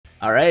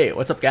Alright,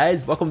 what's up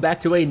guys? Welcome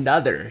back to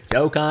another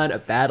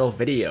Dokkan battle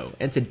video.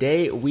 And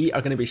today we are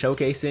going to be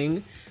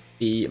showcasing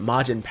the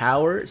Majin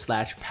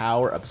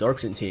power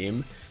absorption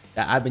team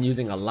that I've been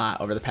using a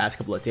lot over the past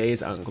couple of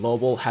days on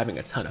Global, having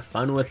a ton of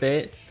fun with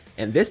it.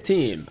 And this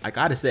team, I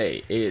gotta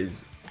say,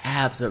 is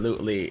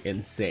absolutely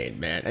insane,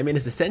 man. I mean,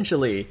 it's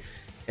essentially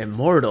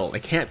immortal.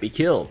 It can't be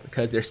killed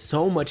because there's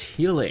so much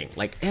healing.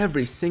 Like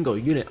every single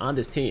unit on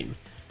this team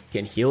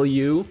can heal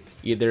you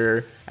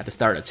either at the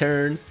start of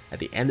turn, at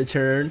the end of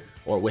turn,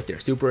 or with their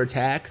super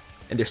attack.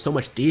 And there's so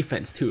much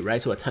defense too, right?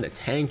 So a ton of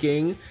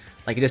tanking.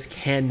 Like it just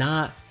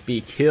cannot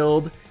be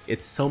killed.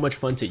 It's so much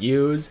fun to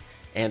use.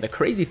 And the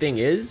crazy thing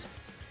is,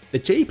 the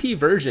JP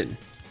version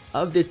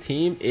of this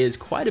team is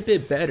quite a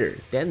bit better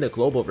than the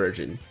global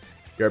version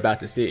you're about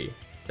to see.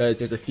 Because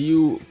there's a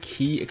few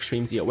key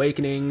Extreme Z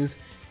awakenings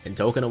and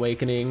Dokkan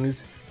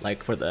awakenings,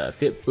 like for the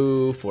Fit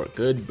Buu, for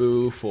Good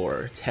Buu,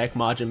 for Tech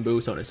Majin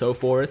Buu, so on and so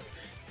forth,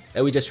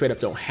 that we just straight up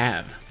don't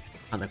have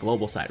on the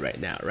global side right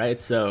now,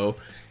 right? So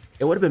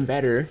it would have been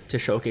better to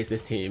showcase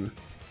this team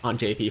on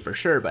JP for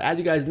sure, but as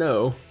you guys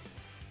know,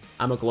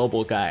 I'm a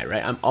global guy,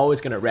 right? I'm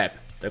always gonna rep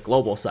the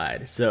global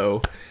side.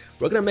 So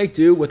we're gonna make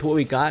do with what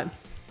we got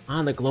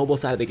on the global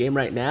side of the game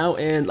right now.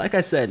 And like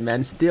I said,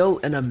 man, still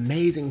an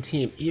amazing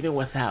team, even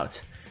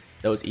without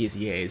those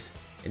EZAs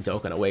in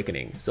Dokkan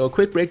Awakening. So a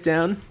quick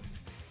breakdown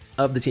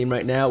of the team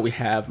right now. We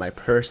have my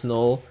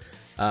personal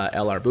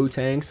LR Buu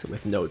tanks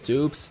with no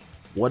dupes.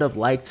 Would have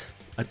liked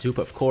a dupe,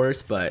 of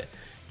course, but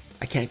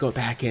I can't go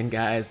back in,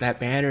 guys. That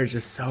banner is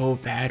just so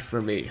bad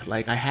for me.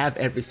 Like, I have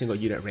every single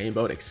unit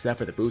rainbowed except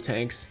for the Buu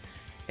tanks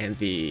and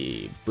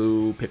the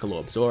Buu Piccolo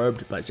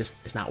absorbed, but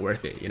it's not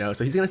worth it, you know?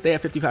 So he's gonna stay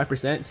at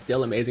 55%,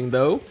 still amazing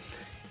though.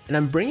 And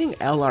I'm bringing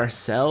LR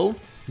Cell,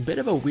 a bit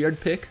of a weird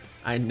pick,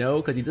 I know,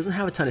 because he doesn't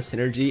have a ton of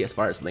synergy as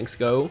far as links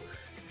go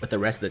with the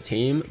rest of the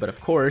team, but of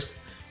course,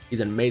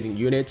 he's an amazing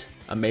unit,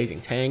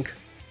 amazing tank,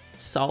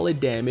 solid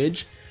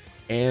damage,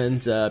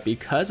 and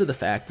because of the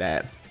fact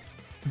that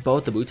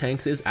both the Buu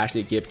tanks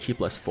actually give Ki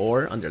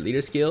 +4 on their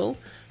leader skill,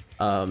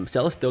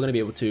 Cell is still going to be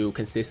able to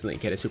consistently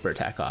get a super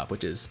attack off,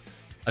 which is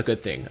a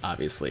good thing,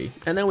 obviously.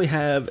 And then we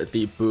have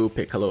the Buu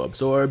Piccolo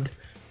absorbed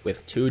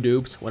with 2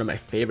 dupes, one of my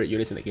favorite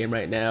units in the game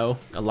right now,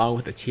 along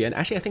with the Tien.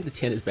 Actually, I think the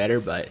Tien is better,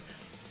 but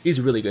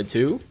he's really good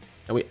too.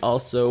 And we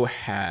also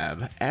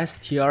have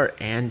STR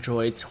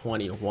Android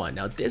 21.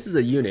 Now, this is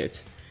a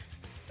unit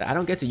that I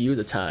don't get to use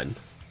a ton,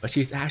 but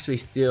she's actually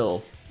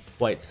still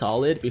quite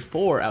solid.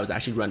 Before, I was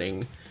actually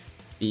running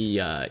the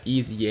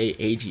EZA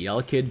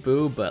AGL Kid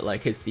Buu, but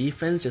like his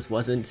defense just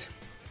wasn't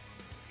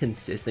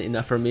consistent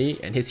enough for me,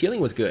 and his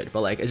healing was good,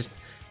 but like his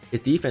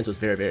defense was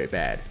very, very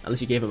bad, unless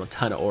you gave him a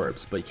ton of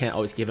orbs, but you can't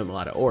always give him a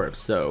lot of orbs.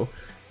 So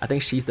I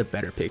think she's the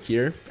better pick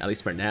here, at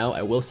least for now.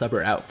 I will sub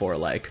her out for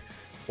like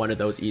one of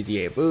those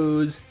EZA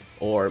Buus,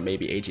 or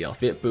maybe AGL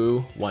Fit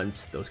Buu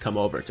once those come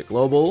over to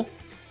global.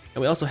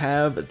 And we also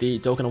have the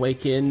Dokkan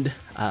Awakened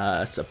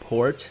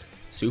support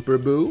Super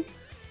Buu,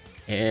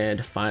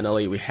 and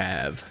finally we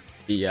have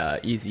the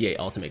EZA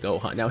Ultimate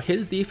Gohan. Now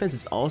his defense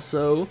is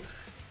also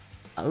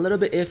a little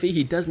bit iffy.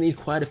 He does need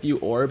quite a few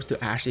orbs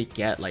to actually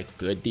get like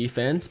good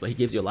defense, but he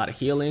gives you a lot of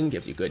healing,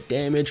 gives you good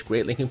damage,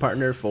 great linking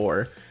partner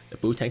for the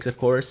Buu tanks, of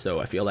course, so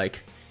I feel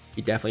like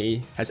he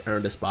definitely has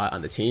earned a spot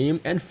on the team.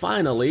 And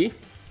finally,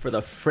 for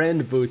the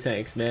friend Buu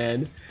tanks,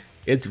 man,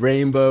 it's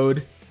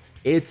rainbowed,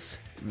 it's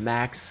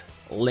max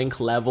link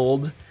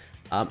leveled.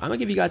 I'm gonna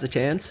give you guys a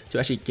chance to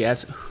actually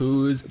guess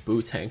whose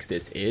Buu tanks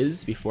this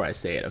is before I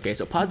say it, okay?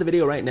 So pause the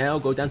video right now,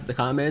 go down to the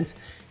comments,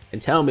 and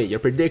tell me your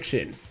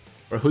prediction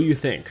or who you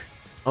think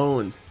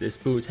owns this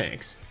Buu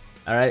tanks.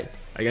 Alright,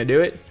 are you gonna do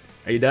it?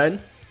 Are you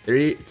done?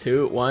 3,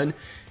 2, 1.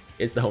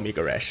 It's the homie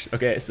Goresh.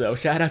 Okay, so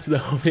shout out to the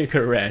homie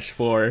Goresh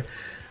for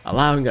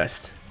allowing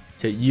us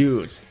to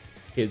use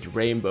his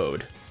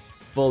rainbowed,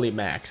 fully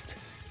maxed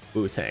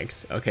Buu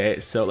tanks.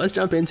 Okay, so let's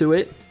jump into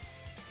it.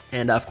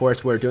 And of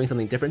course, we're doing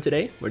something different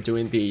today. We're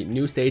doing the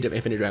new stage of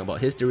Infinite Dragon Ball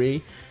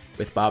history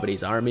with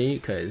Babidi's army,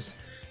 because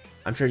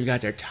I'm sure you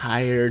guys are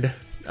tired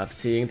of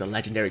seeing the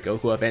legendary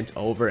Goku event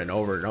over and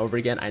over and over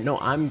again. I know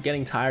I'm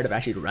getting tired of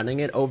actually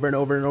running it over and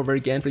over and over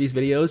again for these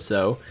videos,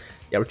 so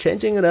yeah, we're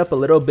changing it up a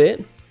little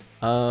bit.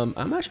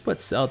 I'm actually put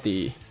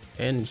Celthi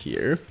in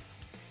here.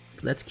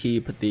 Let's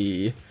keep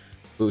the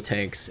Buu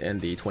tanks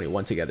and the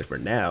 21 together for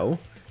now.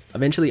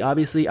 Eventually,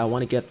 obviously, I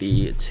want to get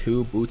the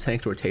 2 Buu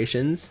tank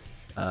rotations,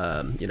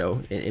 you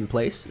know, in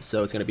place.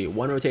 So it's going to be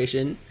one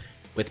rotation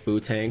with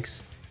Buu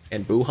tanks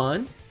and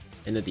Buuhan,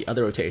 and then the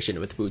other rotation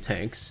with Buu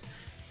tanks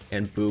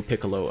and Buu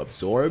Piccolo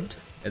absorbed.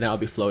 And then I'll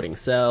be floating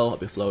Cell, I'll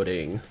be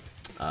floating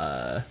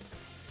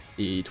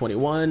the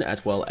 21,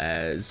 as well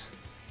as,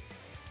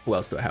 who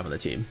else do I have on the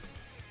team?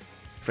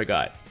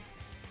 Forgot.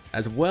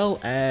 As well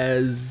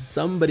as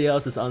somebody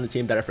else is on the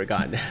team that I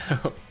forgot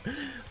now.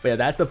 But yeah,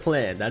 that's the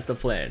plan, that's the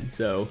plan.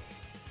 So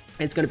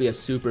it's gonna be a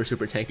super,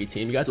 super tanky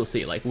team. You guys will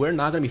see, like, we're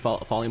not gonna be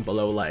falling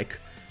below like,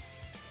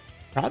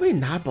 probably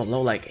not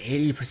below like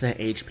 80%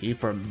 HP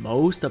for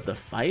most of the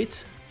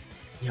fight.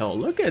 Yo,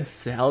 look at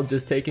Cell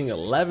just taking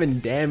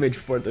 11 damage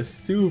for the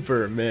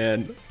super,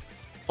 man.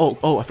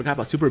 Oh, I forgot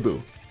about Super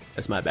Buu.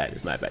 That's my bad.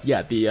 That's my bad.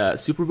 Yeah, the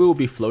Super Buu will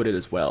be floated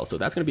as well. So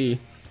that's gonna be,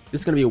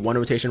 this is gonna be one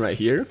rotation right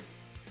here.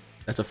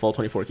 That's a full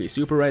 24k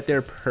super right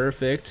there.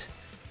 Perfect.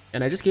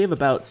 And I just gave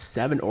about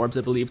 7 orbs,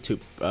 I believe, to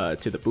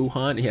the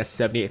Buuhan. He has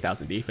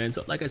 78,000 defense.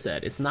 So like I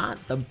said, it's not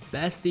the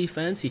best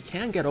defense. He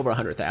can get over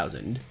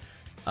 100,000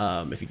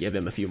 if you give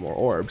him a few more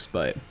orbs.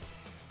 But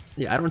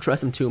yeah, I don't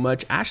trust him too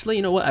much. Actually,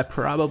 you know what? I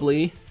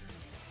probably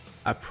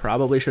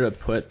should have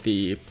put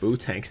the Buu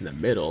tanks in the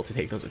middle to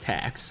take those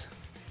attacks.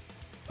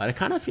 But I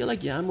kind of feel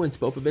like Yanwu and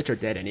Spopovich are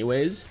dead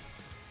anyways,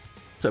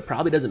 so it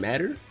probably doesn't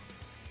matter.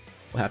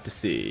 We'll have to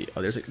see.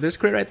 Oh, there's a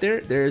crit right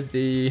there. There was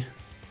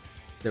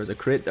a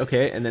crit.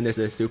 Okay, and then there's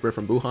the super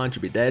from Buuhan.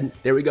 Should be dead.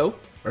 There we go.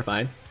 We're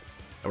fine.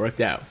 It worked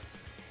out.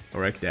 It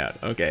worked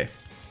out. Okay.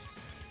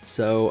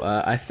 So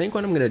I think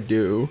what I'm gonna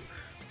do.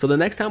 So the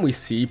next time we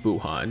see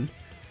Buuhan,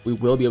 we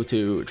will be able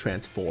to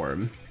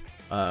transform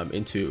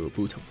into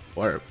Buu,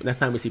 or next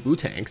time we see Buu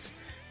tanks,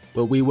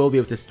 well, we will be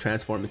able to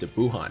transform into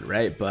Buuhan,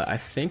 right? But I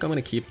think I'm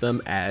gonna keep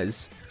them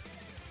as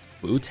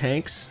Buu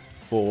tanks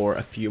for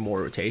a few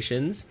more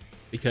rotations,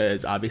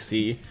 because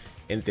obviously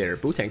in their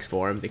Buu tanks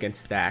form, they can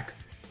stack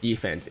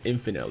defense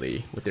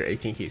infinitely with their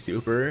 18k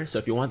super. So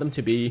if you want them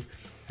to be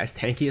as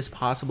tanky as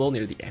possible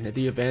near the end of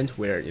the event,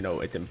 where you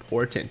know it's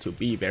important to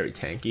be very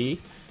tanky,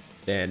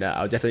 then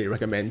I would definitely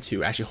recommend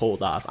to actually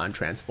hold off on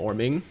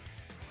transforming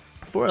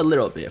for a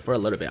little bit.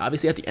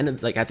 Obviously at the end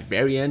of, like at the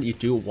very end, you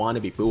do want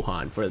to be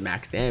Buuhan for the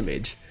max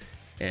damage,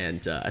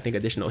 and I think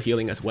additional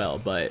healing as well.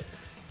 But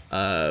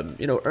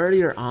you know,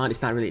 earlier on,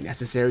 it's not really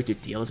necessary to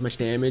deal as much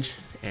damage,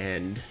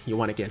 and you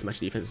want to get as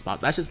much defense as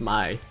possible. That's just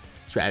my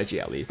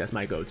strategy, at least. That's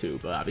my go-to.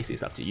 But obviously,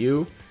 it's up to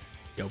you.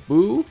 Yo,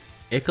 Buu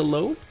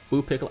Piccolo.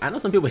 I know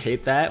some people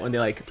hate that when they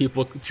like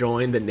people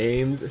join the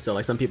names. So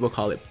like some people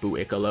call it Buu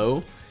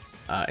Piccolo.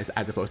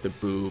 As opposed to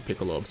Buu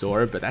Piccolo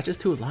Absorb, but that's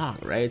just too long,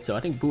 right? So I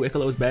think Buu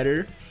Piccolo is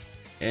better,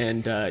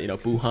 and you know,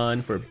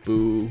 Buuhan for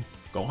Buu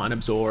Gohan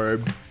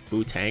Absorbed,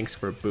 Buu Tanks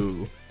for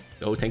Buu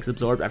Go Tanks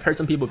Absorbed. I've heard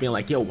some people being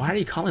like, yo, why are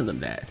you calling them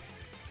that?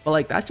 But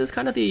like, that's just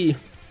kind of the,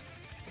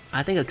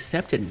 I think,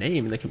 accepted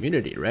name in the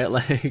community, right?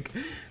 Like,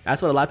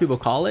 that's what a lot of people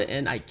call it,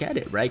 and I get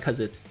it, right? Because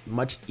it's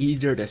much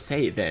easier to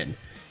say than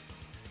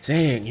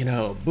saying, you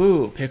know,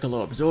 Buu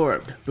Piccolo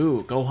Absorbed,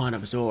 Buu Gohan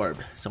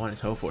Absorbed, so on and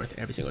so forth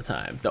every single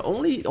time. The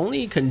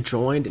only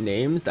conjoined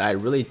names that I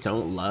really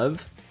don't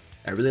love,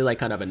 that really like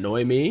kind of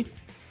annoy me,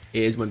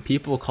 is when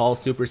people call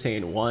Super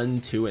Saiyan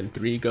 1, 2, and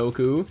 3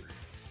 Goku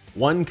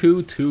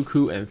 1-ku,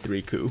 2-ku, and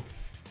 3-ku.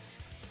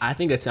 I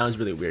think it sounds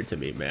really weird to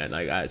me, man.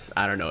 Like,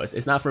 I don't know,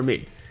 it's not for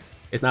me.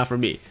 It's not for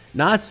me.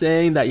 Not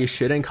saying that you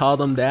shouldn't call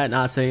them that,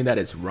 not saying that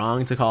it's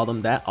wrong to call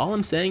them that. All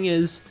I'm saying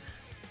is,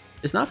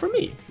 it's not for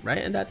me, right?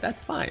 And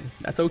that's fine.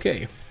 That's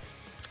okay.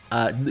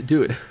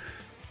 Dude,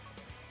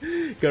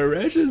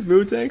 Garesh's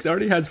Buu tanks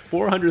already has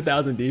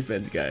 400,000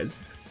 defense, guys.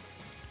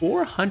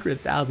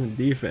 400,000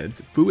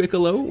 defense. Buu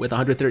Piccolo with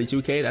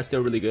 132k, that's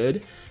still really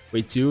good.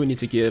 We do need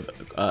to give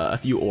a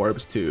few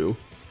orbs to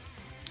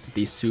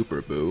the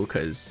Super Buu,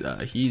 because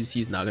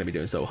he's not gonna be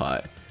doing so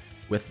hot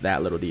with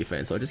that little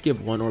defense. So I'll just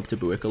give 1 orb to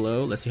Buu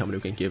Piccolo. Let's see how many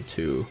we can give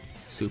to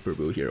Super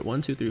Buu here.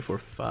 1, 2, 3, 4,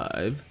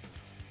 5.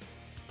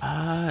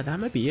 That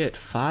might be it.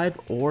 5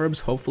 orbs.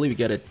 Hopefully we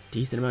get a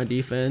decent amount of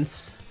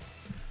defense.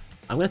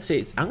 I'm gonna say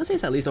it's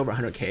at least over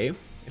 100k.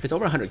 If it's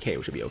over 100k,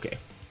 we should be okay.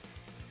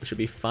 We should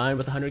be fine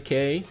with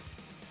 100k,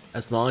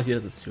 as long as he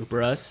doesn't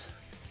super us.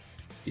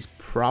 He's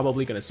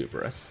probably gonna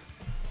super us.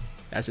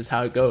 That's just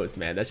how it goes,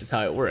 man. That's just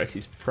how it works.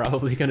 He's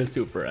probably gonna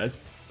super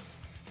us.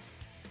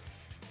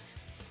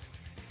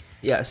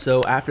 Yeah.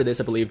 So after this,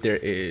 I believe there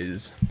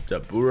is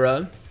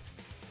Dabura.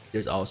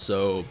 There's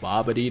also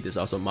Babidi. There's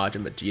also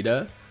Majin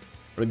Vegeta.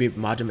 Or maybe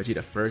Majin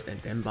Vegeta first and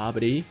then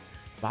Babidi.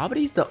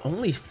 Babidi's the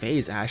only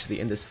phase actually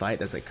in this fight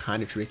that's like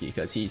kind of tricky,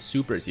 because he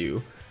supers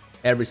you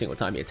every single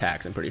time he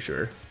attacks, I'm pretty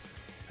sure.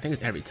 I think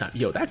it's every time.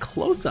 Yo, that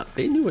close-up,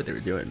 they knew what they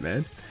were doing,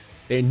 man.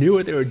 They knew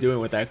what they were doing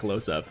with that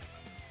close-up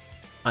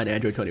on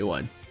Android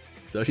 21.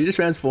 So she just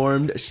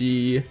transformed.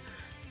 She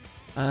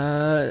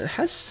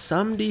has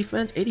some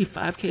defense.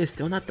 85k is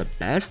still not the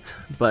best,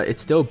 but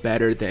it's still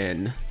better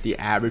than the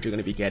average you're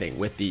going to be getting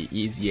with the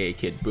EZA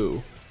Kid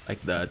Buu, like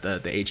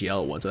the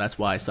AGL one. So that's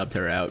why I subbed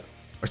her out,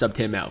 or subbed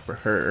him out for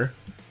her.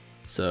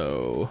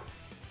 So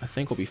I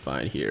think we'll be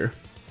fine here.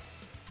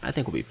 I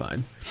think we'll be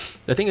fine.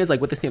 The thing is, like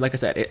with this team, like I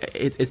said,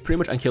 it's pretty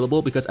much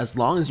unkillable, because as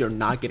long as you're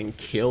not getting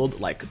killed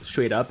like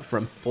straight up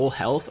from full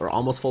health or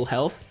almost full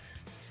health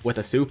with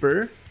a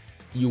super,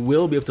 you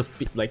will be able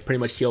to like pretty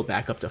much heal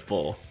back up to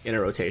full in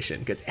a rotation,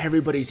 because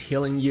everybody's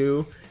healing you,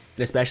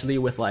 and especially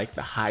with like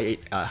the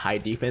high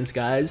defense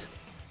guys.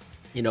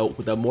 You know,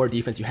 the more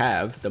defense you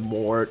have, the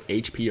more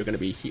HP you're going to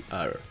be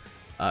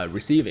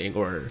receiving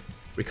or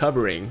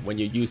recovering when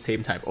you use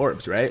same type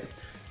orbs, right?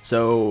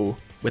 So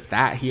with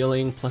that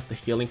healing plus the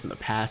healing from the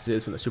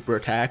passives, from the super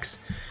attacks,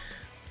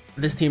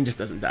 this team just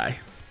doesn't die.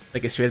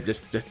 Like, it straight up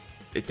just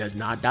it does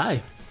not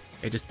die.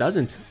 It just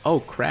doesn't. Oh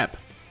crap,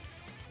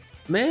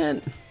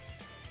 man.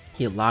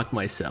 He locked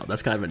my Cell.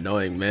 That's kind of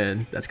annoying,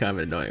 man. That's kind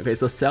of annoying. Okay,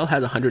 so Cell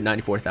has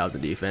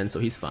 194,000 defense, so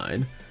he's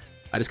fine.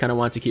 I just kind of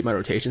want to keep my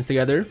rotations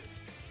together,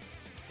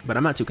 but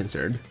I'm not too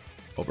concerned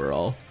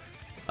overall.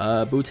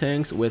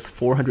 Buutanks with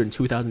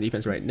 402,000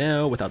 defense right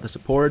now without the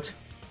support.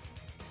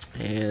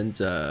 And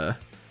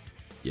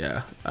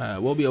yeah,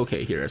 we'll be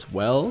okay here as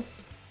well.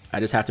 I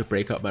just have to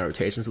break up my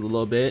rotations a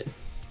little bit.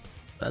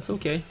 That's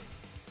okay.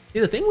 See,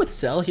 the thing with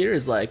Cell here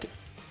is like,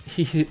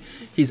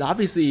 he's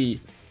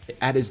obviously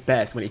at his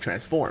best when he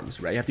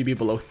transforms, right? You have to be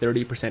below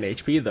 30%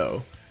 HP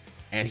though.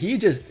 And he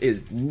just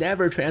is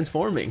never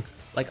transforming.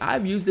 Like,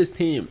 I've used this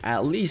team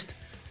at least,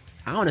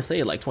 I want to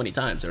say like 20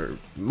 times or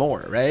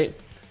more, right?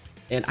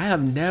 And I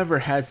have never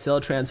had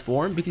Cell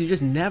transform because you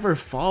just never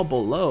fall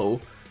below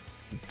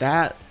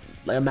that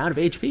amount of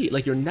HP.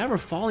 Like, you're never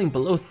falling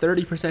below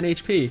 30%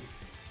 HP.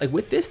 Like,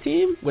 with this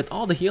team, with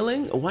all the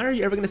healing, when are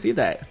you ever going to see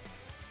that?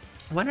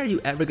 When are you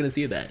ever going to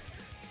see that?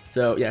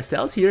 So yeah,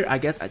 Cell's here, I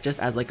guess, just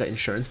as like an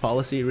insurance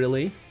policy,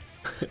 really.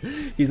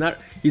 he's not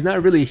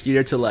really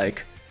here to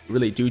like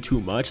really do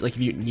too much. Like,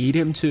 if you need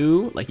him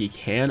to, like, he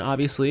can,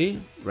 obviously,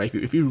 right?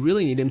 If you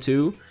really need him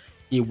to,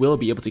 he will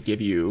be able to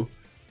give you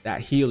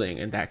that healing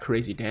and that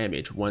crazy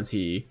damage once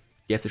he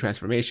gets the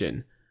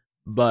transformation.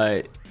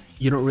 But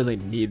you don't really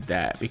need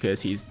that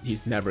because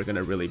he's never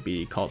gonna really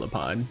be called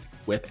upon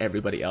with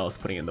everybody else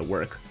putting in the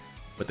work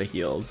with the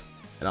heals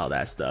and all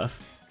that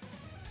stuff.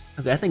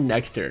 Okay, I think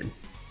next turn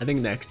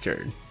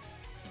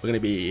we're gonna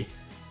be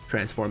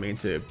transforming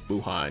into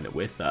Buuhan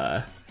with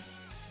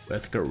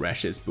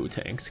Garesh's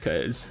Buutanks,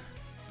 because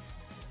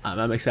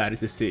I'm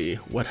excited to see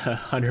what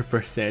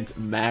 100%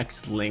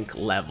 max link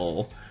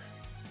level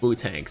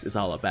Buutanks is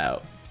all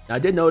about. Now, I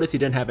did notice he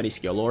didn't have any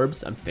skill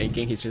orbs. I'm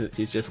thinking he's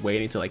just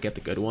waiting to like get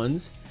the good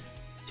ones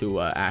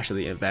to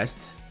actually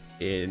invest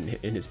in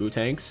his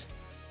Buutanks,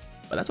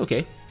 but that's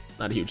okay,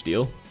 not a huge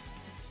deal.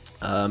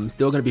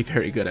 Still gonna be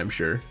very good, I'm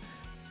sure.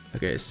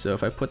 Okay, so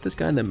if I put this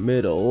guy in the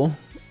middle,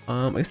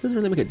 I guess it doesn't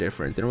really make a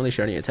difference. They don't really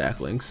share any attack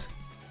links.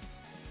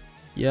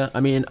 Yeah, I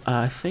mean,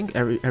 I think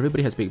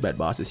everybody has big bad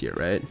bosses here,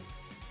 right?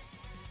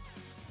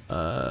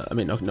 I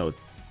mean, no,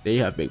 they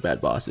have big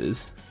bad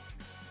bosses.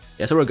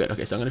 Yeah, so we're good.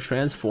 Okay, so I'm gonna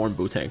transform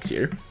Buutanks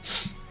here.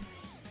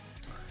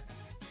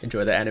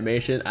 Enjoy the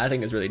animation. I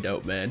think it's really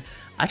dope, man.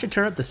 I should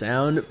turn up the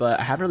sound, but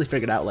I haven't really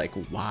figured out like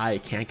why I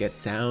can't get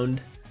sound,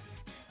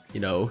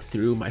 you know,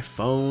 through my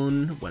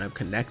phone when I'm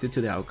connected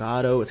to the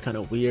Elgato. It's kind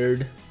of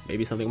weird.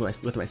 Maybe something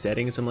with my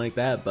settings or something like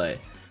that. But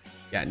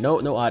yeah,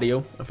 no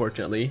audio,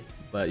 unfortunately.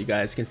 But you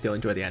guys can still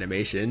enjoy the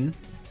animation.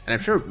 And I'm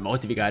sure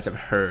most of you guys have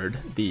heard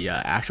the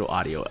actual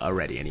audio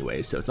already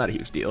anyway, so it's not a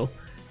huge deal.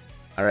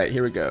 All right,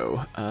 here we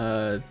go.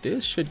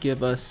 This should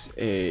give us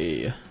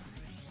a...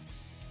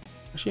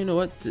 Actually, you know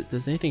what?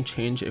 Does anything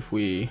change if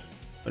we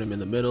put him in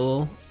the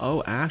middle?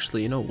 Oh,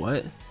 actually, you know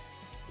what?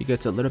 He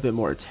gets a little bit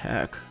more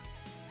attack.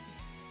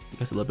 He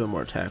gets a little bit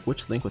more attack.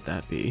 Which link would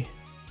that be?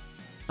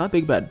 Not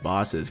big bad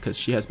bosses, because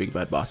she has big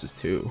bad bosses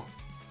too.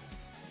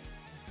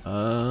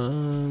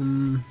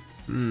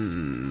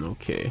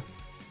 Okay.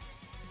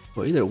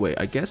 Well, either way,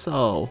 I guess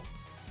I'll...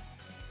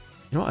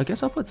 You know, I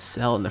guess I'll put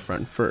Cell in the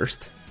front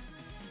first.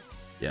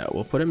 Yeah,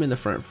 we'll put him in the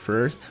front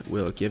first.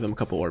 We'll give him a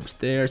couple orbs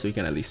there so he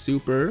can at least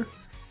super.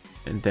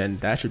 And then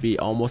that should be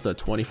almost a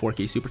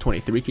 24k super,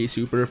 23k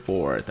super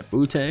for the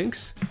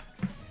Buutanks.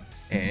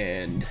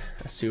 And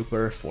a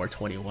super for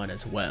 21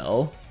 as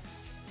well.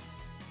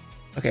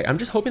 Okay, I'm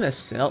just hoping that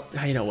Cell...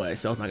 You know what?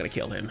 Cell's not going to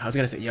kill him. I was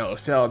going to say, yo,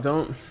 Cell,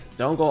 don't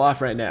go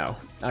off right now.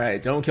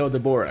 Alright, don't kill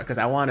Deborah, because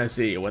I want to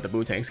see what the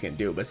Buutanks can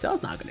do. But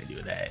Cell's not going to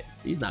do that.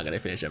 He's not going to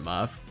finish him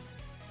off.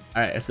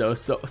 Alright, so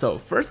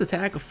first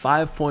attack,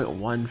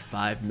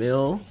 5.15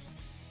 mil.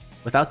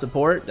 Without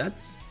support,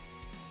 that's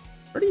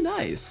pretty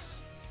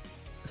nice.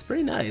 That's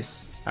pretty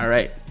nice.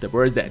 Alright,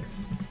 Deborah's dead.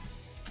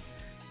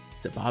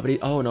 Is it Bobbity?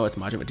 Oh no, it's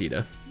Majin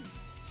Vegeta.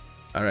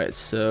 Alright,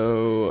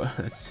 so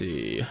let's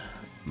see.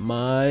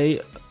 My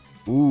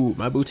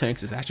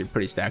Buutanks is actually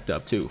pretty stacked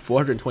up too.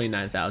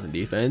 429,000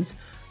 defense.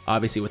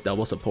 Obviously with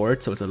double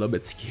support, so it's a little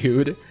bit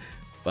skewed.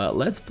 But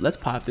let's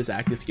pop this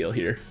active skill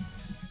here.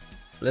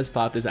 Let's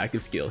pop this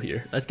active skill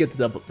here. Let's get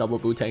the double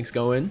Buutanks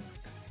going.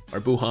 Or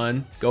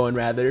Buuhan going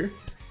rather.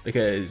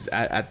 Because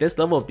at this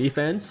level of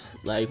defense,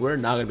 like, we're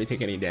not going to be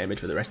taking any damage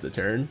for the rest of the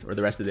turn or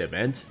the rest of the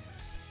event.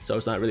 So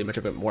it's not really much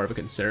of more of a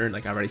concern.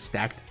 Like, I've already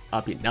stacked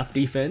up enough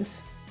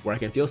defense where I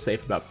can feel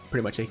safe about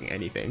pretty much taking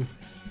anything.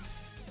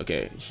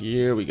 Okay,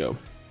 here we go.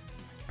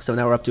 So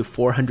now we're up to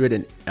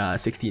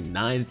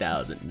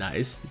 469,000.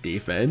 Nice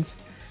defense.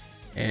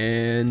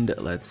 And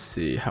let's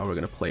see how we're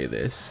going to play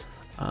this.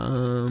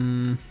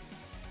 I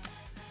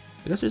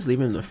guess just leave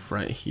him in the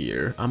front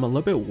here. I'm a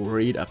little bit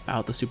worried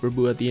about the Super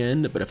Buu at the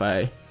end, but if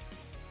I...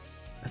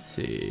 Let's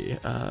see.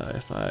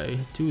 If I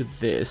do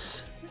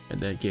this and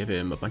then give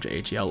him a bunch of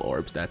HL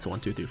orbs, that's 1,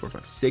 2, 3, 4,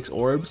 5, 6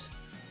 orbs.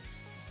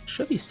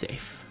 Should be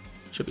safe.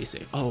 Should be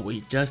safe. Oh,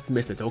 we just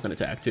missed the Dokkan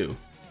attack too.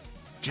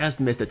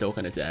 Just missed the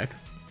Dokkan attack.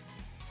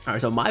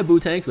 Alright, so my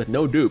Buutanks with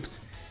no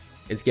dupes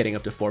is getting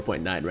up to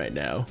 4.9 right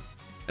now.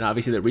 And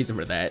obviously the reason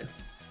for that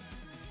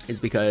is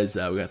because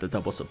we got the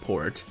double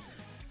support.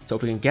 So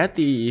if we can get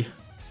the...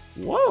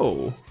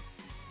 Whoa!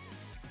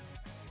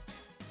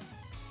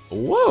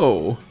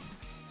 Whoa!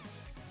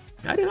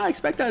 I did not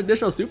expect that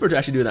additional super to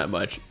actually do that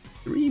much.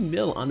 3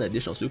 mil on the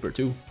additional super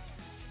too.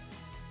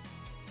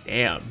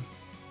 Damn.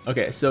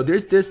 Okay, so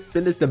there's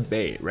been this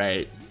debate,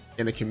 right,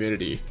 in the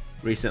community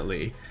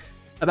recently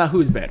about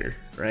who's better,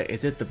 right?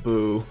 Is it the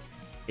Buu?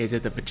 Is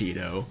it the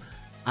Vegito?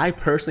 I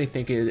personally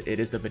think it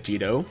is the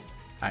Vegito.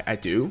 I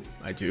do,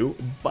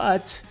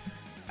 but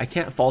I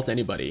can't fault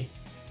anybody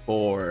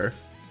for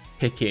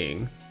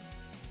picking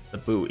the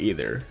Buu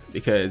either,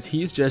 because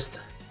he's just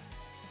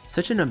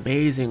such an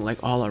amazing, like,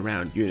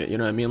 all-around unit, you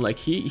know what I mean? Like,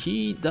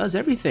 he does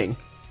everything.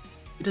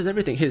 He does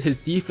everything. His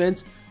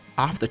defense,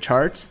 off the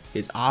charts.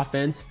 His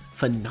offense,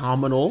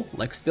 phenomenal.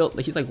 Like, still,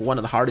 like, he's like one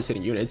of the hardest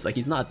hitting units. Like,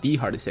 he's not the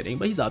hardest hitting,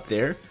 but he's up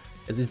there.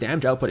 As his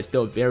damage output is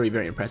still very,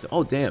 very impressive.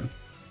 Oh, damn.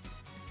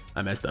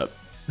 I messed up.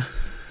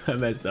 I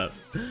messed up.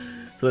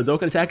 So the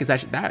Dokkan attack is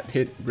actually, that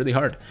hit really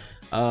hard.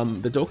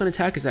 The Dokkan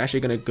attack is actually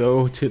going to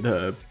go to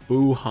the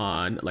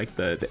Buuhan, like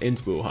the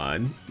int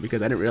Buuhan,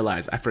 because I didn't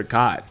realize, I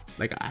forgot.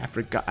 Like,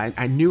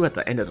 I knew at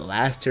the end of the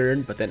last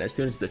turn, but then as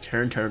soon as the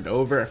turn turned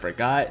over, I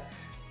forgot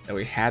that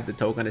we had the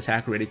Dokkan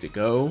attack ready to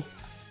go.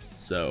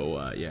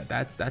 So yeah,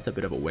 that's a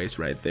bit of a waste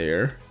right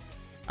there.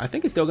 I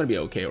think it's still going to be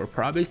okay. We're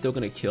probably still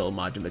going to kill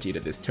Majin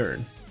Vegeta this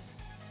turn,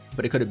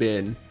 but it could have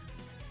been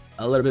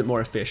a little bit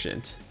more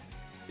efficient.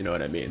 You know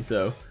what I mean?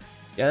 So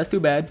yeah, that's too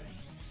bad.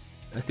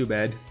 That's too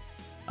bad.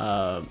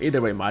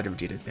 Either way, Majin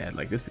Vegeta's dead.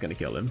 Like, this is gonna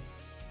kill him.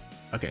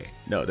 Okay,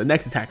 no, the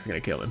next attack's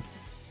gonna kill him.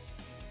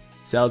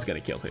 Cell's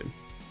gonna kill him.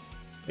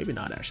 Maybe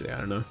not, actually, I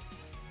don't know.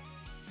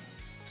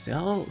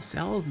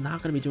 Cell's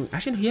not gonna be doing...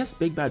 Actually, he has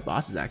Big Bad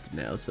Bosses active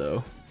now,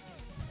 so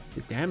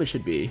his damage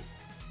should be,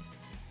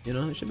 you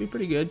know, it should be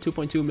pretty good.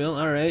 2.2 mil,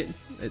 alright.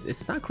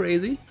 It's not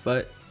crazy,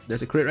 but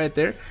there's a crit right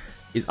there.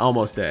 He's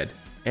almost dead.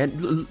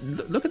 And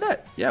look at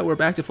that. Yeah, we're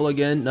back to full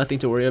again. Nothing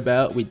to worry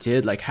about. We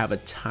did, like, have a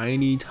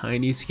tiny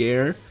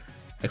scare,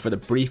 like, for the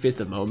briefest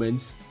of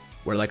moments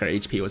where, like, our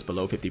HP was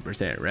below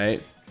 50%,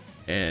 right?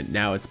 And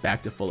now it's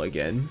back to full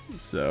again.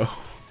 So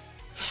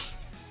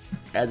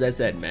as I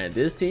said, man,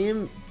 this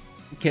team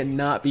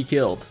cannot be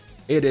killed.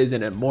 It is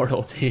an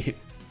immortal team,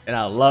 and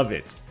I love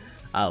it.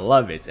 I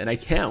love it, and I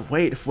can't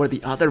wait for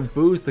the other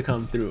Buus to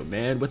come through,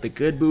 man. With the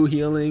good Buu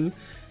healing,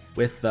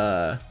 with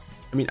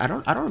I mean, I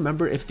don't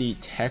remember if the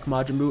Tech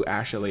Majin Buu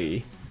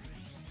actually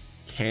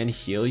can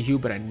heal you,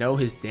 but I know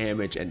his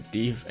damage and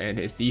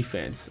his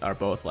defense are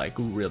both, like,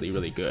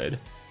 really good,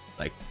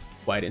 like,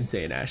 quite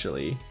insane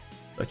actually.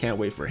 So I can't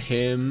wait for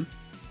him.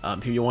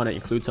 If you want to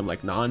include some,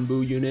 like,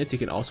 non-Buu units, you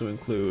can also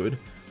include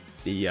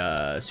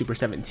the Super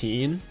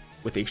 17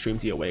 with the Extreme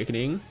Z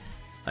Awakening.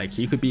 Like,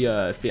 he could be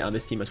a fit on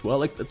this team as well.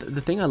 Like,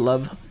 the thing I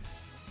love,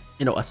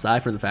 you know,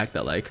 aside from the fact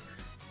that, like,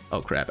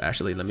 oh crap,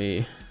 actually,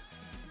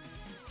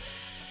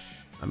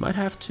 I might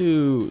have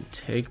to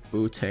take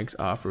Buu tanks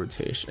off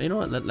rotation. You know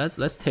what?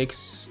 Let's take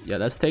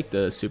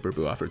the Super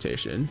Buu off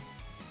rotation.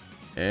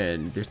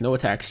 And there's no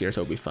attacks here,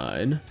 so it'll be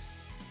fine.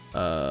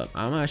 I'm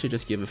gonna actually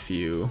just give a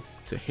few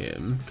to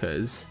him,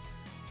 because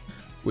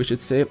we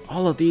should save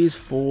all of these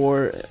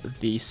for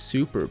the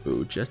Super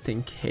Buu just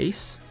in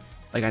case.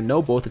 Like, I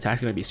know both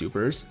attacks are gonna be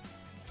supers,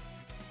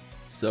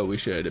 so we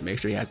should make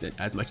sure he has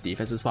as much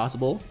defense as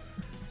possible.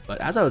 But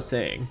as I was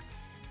saying,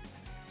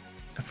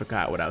 I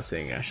forgot what I was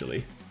saying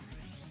actually.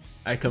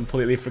 I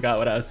completely forgot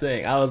what I was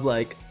saying. I was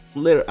like,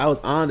 literally, I was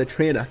on the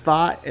train of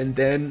thought, and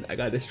then I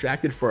got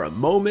distracted for a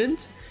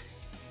moment,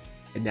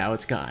 and now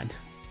it's gone.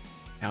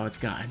 Now it's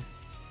gone.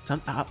 So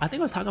I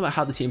think I was talking about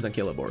how the team's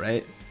unkillable,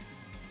 right?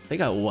 I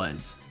think I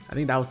was. I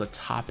think that was the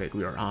topic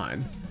we were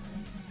on.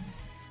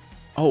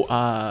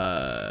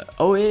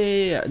 Oh,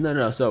 yeah.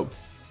 No. So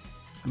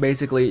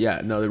basically,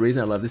 yeah, no, the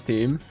reason I love this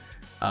team,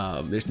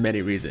 there's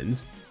many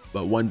reasons,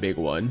 but one big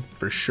one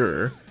for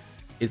sure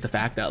is the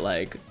fact that,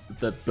 like,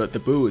 the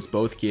Buus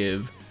both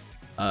give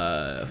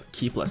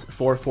ki plus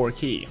 4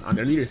 ki on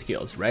their leader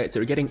skills, right? So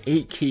you're getting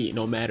 8 ki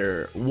no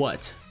matter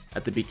what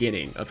at the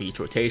beginning of each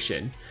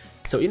rotation.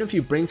 So even if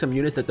you bring some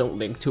units that don't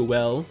link too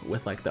well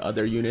with, like, the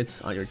other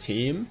units on your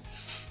team,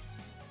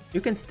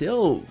 you can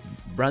still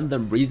run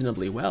them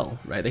reasonably well,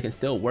 right? They can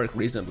still work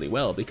reasonably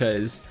well,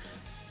 because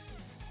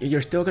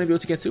you're still going to be able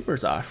to get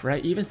supers off,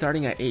 right? Even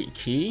starting at 8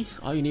 ki,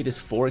 all you need is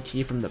 4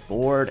 ki from the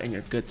board and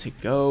you're good to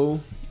go.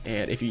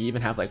 And if you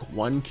even have, like,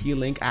 1 ki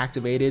link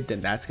activated, then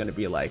that's going to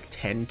be like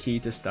 10 ki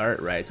to start,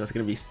 right? So it's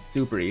going to be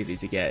super easy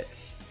to get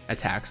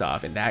attacks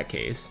off in that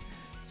case.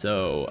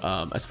 So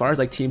as far as,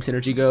 like, team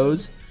synergy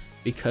goes,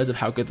 because of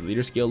how good the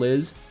leader skill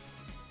is,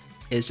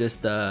 it's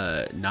just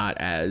not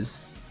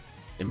as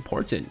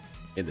important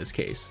in this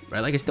case,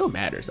 right? Like, it still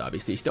matters,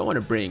 obviously. You still want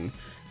to bring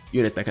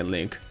units that can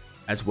link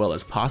as well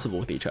as possible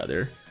with each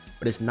other,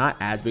 but it's not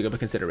as big of a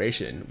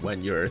consideration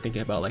when you're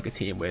thinking about, like, a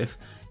team with,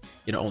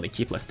 you know, only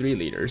ki plus 3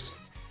 leaders,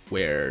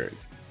 where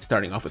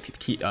starting off with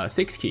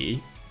 6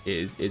 ki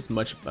is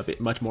much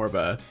more of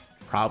a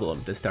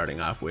problem than starting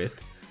off with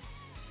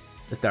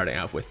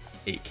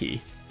 8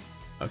 ki.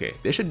 Okay,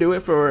 this should do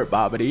it for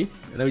Babidi.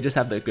 And then we just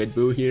have the good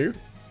Boo here.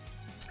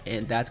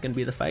 And that's gonna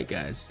be the fight,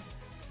 guys.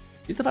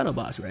 He's the final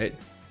boss, right?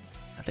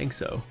 I think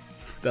so.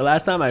 The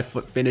last time I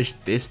finished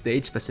this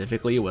stage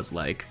specifically was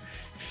like,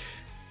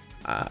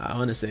 I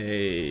want to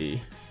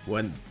say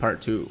when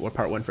part 2 or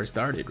part 1 first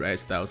started, right?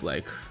 So that was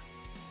like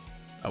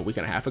a week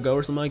and a half ago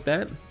or something like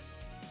that.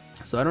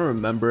 So I don't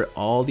remember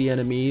all the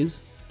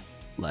enemies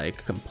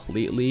like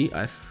completely.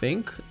 I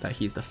think that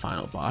he's the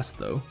final boss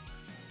though.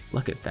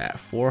 Look at that,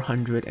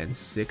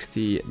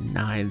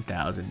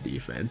 469,000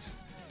 defense.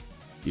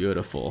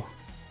 Beautiful,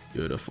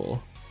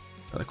 beautiful.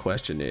 Now the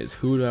question is,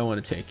 who do I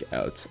want to take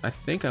out? I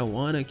think I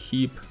want to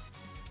keep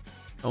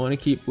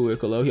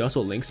Buuhan. He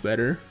also links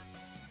better.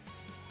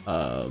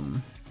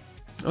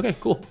 Okay,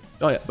 cool.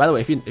 Oh yeah, by the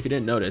way, if you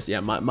didn't notice, yeah,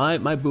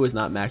 my Boo is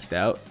not maxed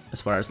out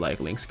as far as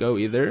like links go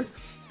either.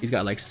 He's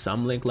got like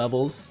some link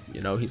levels, you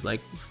know, he's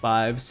like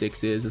 5,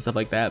 6s and stuff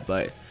like that,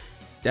 but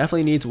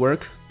definitely needs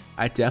work.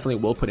 I definitely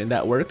will put in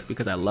that work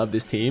because I love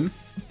this team,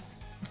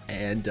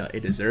 and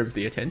it deserves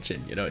the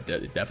attention. You know, it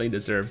definitely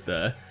deserves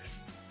the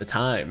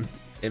time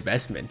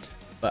investment.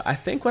 But I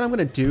think what I'm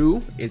gonna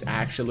do is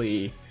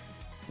actually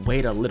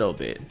wait a little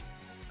bit.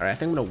 All right, I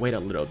think I'm gonna wait a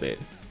little bit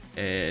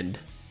and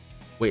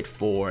wait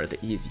for the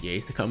easy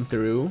A's to come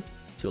through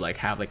to like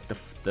have like the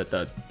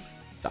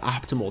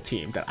optimal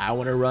team that I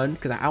want to run,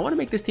 because I want to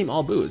make this team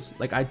all Boos.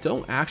 Like I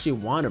don't actually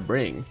want to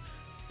bring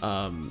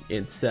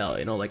Incel,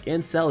 you know, like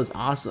Incel is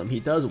awesome,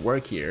 he does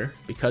work here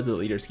because of the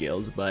leader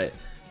skills, but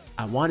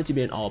I want it to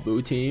be an all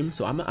Boo team.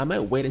 So I might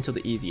wait until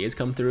the easy A's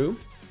come through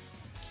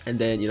and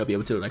then, you know, be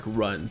able to like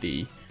run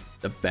the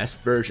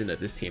best version of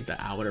this team that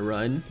I want to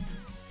run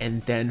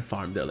and then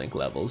farm their link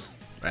levels.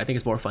 Right? I think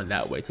it's more fun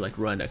that way, to like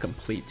run a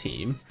complete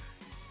team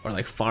or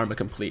like farm a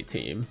complete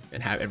team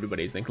and have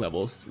everybody's link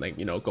levels like,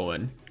 you know,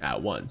 going at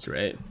once,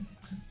 right?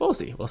 We'll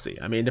see, we'll see.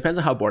 I mean, it depends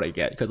on how bored I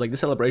get, because like the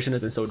celebration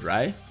has been so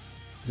dry,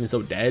 it's been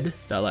so dead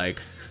that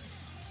like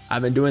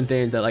I've been doing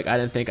things that like I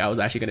didn't think I was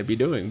actually going to be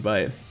doing.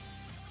 But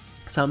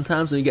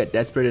sometimes when you get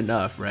desperate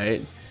enough,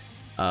 right,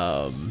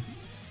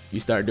 you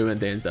start doing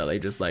things that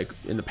like just like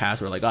in the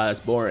past were like, oh, that's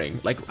boring.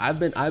 Like I've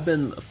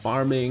been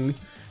farming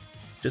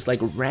just like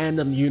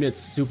random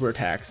units super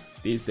attacks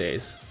these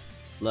days.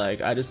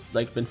 Like I just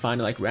like been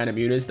finding like random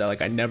units that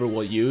like I never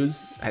will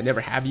use, I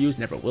never have used,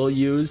 never will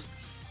use,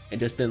 and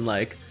just been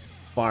like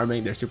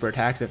farming their super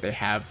attacks if they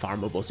have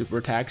farmable super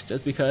attacks,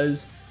 just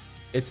because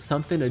it's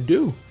something to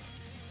do.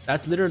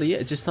 That's literally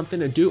it, just something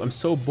to do. I'm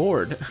so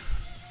bored.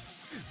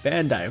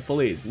 Bandai,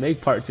 please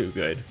make part 2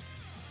 good.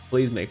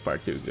 Please make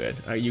part 2 good.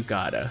 Alright, you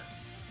gotta.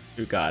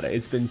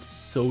 It's been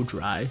so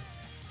dry.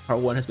 Part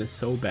 1 has been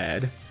so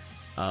bad.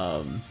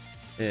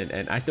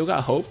 And I still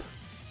got hope.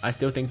 I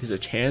still think there's a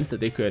chance that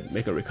they could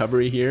make a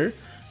recovery here.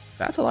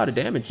 That's a lot of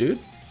damage, dude.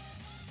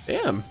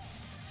 Damn.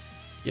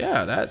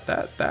 Yeah,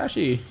 that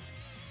actually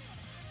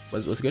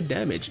was good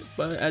damage.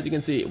 But as you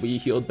can see, we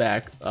healed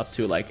back up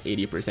to like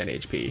 80%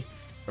 HP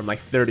from like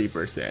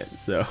 30%.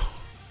 So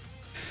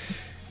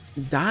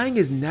dying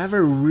is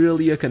never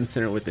really a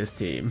concern with this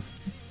team.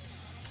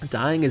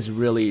 Dying is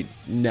really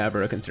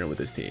never a concern with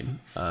this team.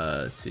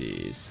 Let's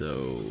see.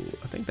 So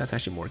I think that's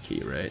actually more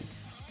key, right?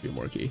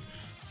 More key.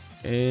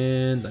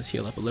 And let's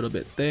heal up a little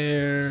bit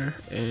there.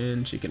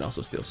 And she can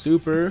also steal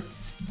super.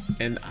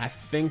 And I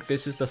think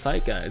this is the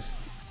fight, guys.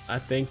 I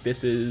think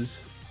this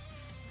is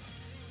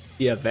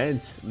the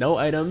event. No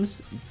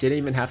items. Didn't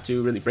even have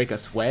to really break a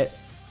sweat.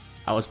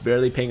 I was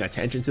barely paying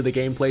attention to the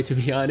gameplay, to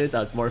be honest. I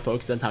was more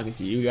focused on talking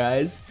to you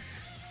guys.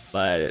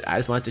 But I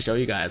just wanted to show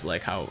you guys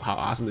like how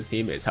awesome this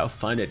team is, how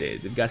fun it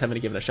is. If you guys haven't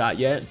given it a shot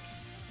yet,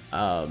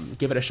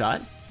 give it a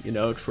shot. You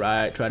know,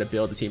 try to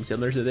build a team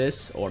similar to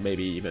this, or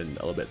maybe even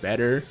a little bit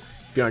better.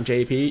 If you're on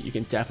JP, you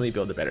can definitely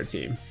build a better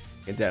team.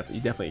 You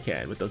definitely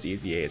can with those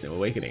easy A's and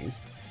awakenings.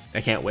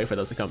 I can't wait for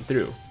those to come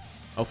through.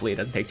 Hopefully it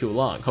doesn't take too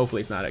long. Hopefully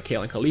it's not a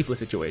Kale and Khalifa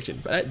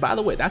situation. But by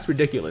the way, that's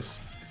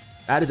ridiculous.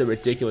 That is a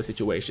ridiculous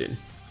situation.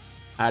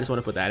 I just want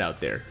to put that out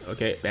there.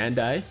 Okay,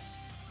 Bandai,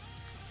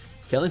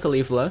 Kale and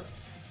Khalifa,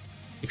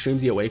 Extreme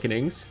Z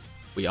Awakenings.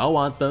 We all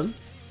want them.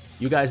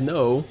 You guys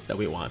know that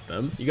we want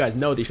them. You guys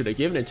know they should have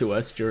given it to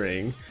us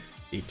during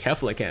the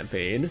Kefla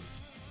campaign.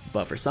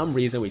 But for some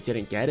reason we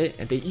didn't get it.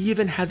 And they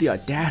even had the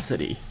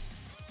audacity.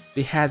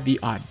 They had the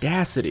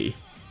audacity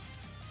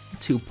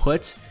to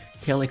put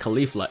Kale and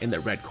Khalifa in the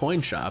red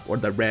coin shop, or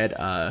the red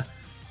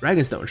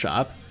Dragonstone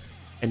shop,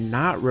 and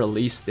not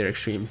release their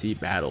Extreme Z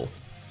battle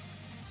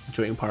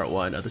during part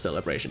 1 of the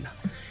celebration.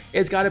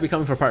 It's gotta be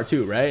coming for part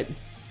 2, right?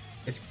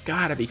 It's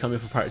gotta be coming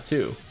for part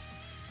 2.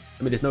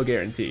 I mean, there's no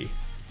guarantee,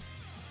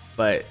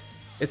 but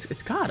it's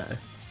gotta.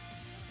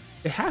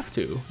 They have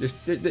to.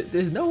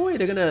 There's no way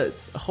they're gonna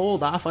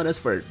hold off on us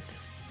for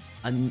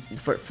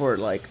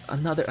like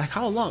another, like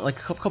how long? Like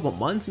a couple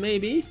months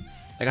maybe.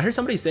 Like I heard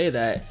somebody say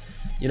that,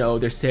 you know,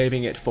 they're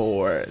saving it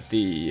for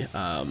the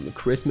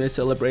Christmas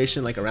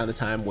celebration, like around the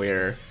time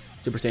where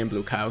Super Saiyan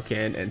Blue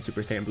Kaioken and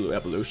Super Saiyan Blue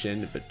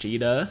Evolution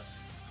Vegeta,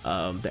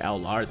 the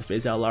LR, the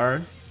Fizz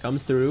LR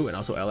comes through, and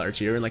also LR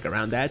Jiren, like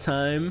around that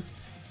time.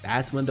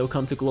 that's when they'll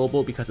come to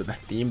global because of the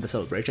theme, the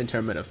celebration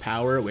tournament of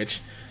power,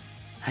 which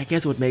I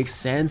guess would make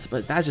sense,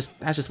 but that's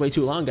just way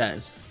too long,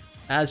 guys.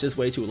 That's just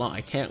way too long.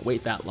 I can't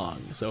wait that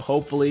long. So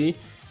hopefully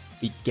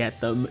we get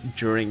them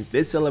during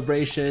this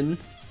celebration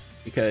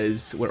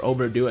because we're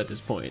overdue at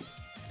this point.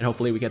 And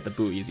hopefully we get the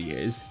Buu Easy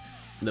Ears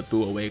and the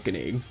Buu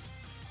Awakening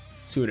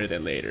sooner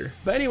than later.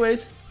 But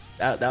anyways,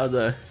 that was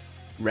a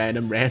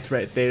random rant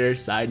right there.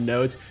 Side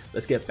note,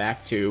 let's get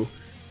back to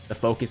the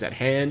focus at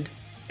hand.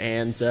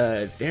 And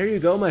there you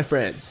go, my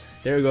friends.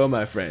 There you go,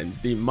 my friends.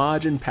 The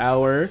Majin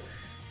Power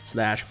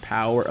 /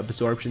 Power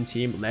Absorption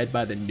team led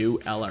by the new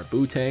LR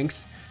Buu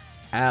tanks.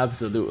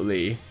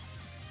 Absolutely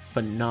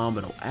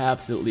phenomenal.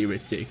 Absolutely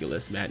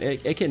ridiculous, man.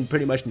 It can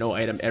pretty much no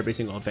item every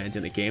single event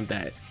in the game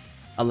that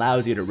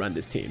allows you to run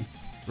this team,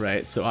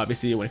 right? So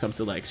obviously when it comes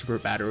to like super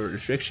battle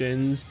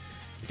restrictions,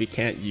 if you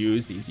can't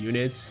use these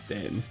units,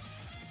 then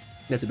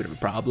that's a bit of a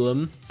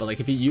problem. But like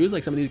if you use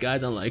like some of these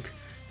guys on like,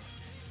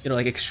 you know,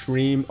 like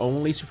extreme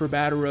only super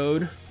battle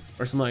road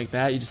or something like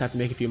that, you just have to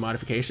make a few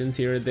modifications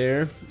here or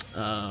there.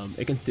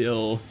 It can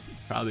still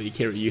probably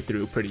carry you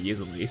through pretty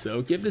easily.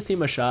 So give this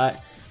team a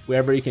shot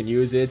wherever you can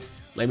use it.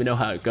 Let me know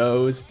how it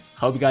goes.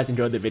 Hope you guys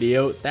enjoyed the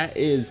video. That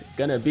is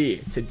gonna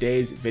be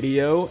today's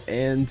video,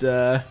 and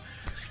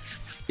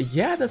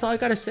yeah, that's all I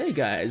gotta say,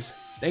 guys.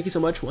 Thank you so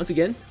much once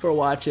again for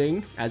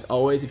watching. As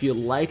always, if you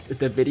liked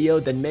the video,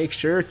 then make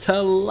sure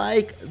to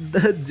like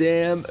the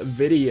damn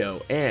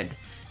video. And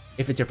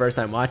if it's your first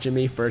time watching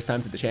me, first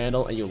time to the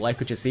channel, and you like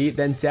what you see,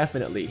 then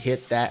definitely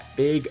hit that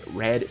big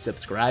red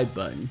subscribe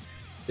button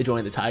to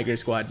join the Tiger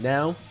Squad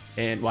now.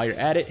 And while you're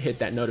at it, hit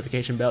that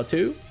notification bell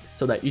too,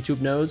 so that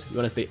YouTube knows you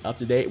want to stay up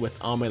to date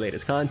with all my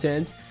latest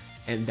content.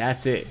 And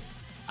that's it.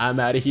 I'm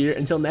out of here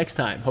until next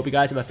time. Hope you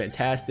guys have a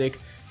fantastic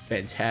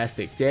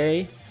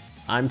day.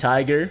 I'm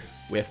Tiger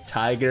with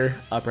Tiger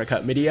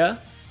Uppercut Media,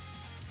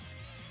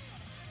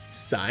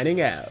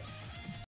 signing out.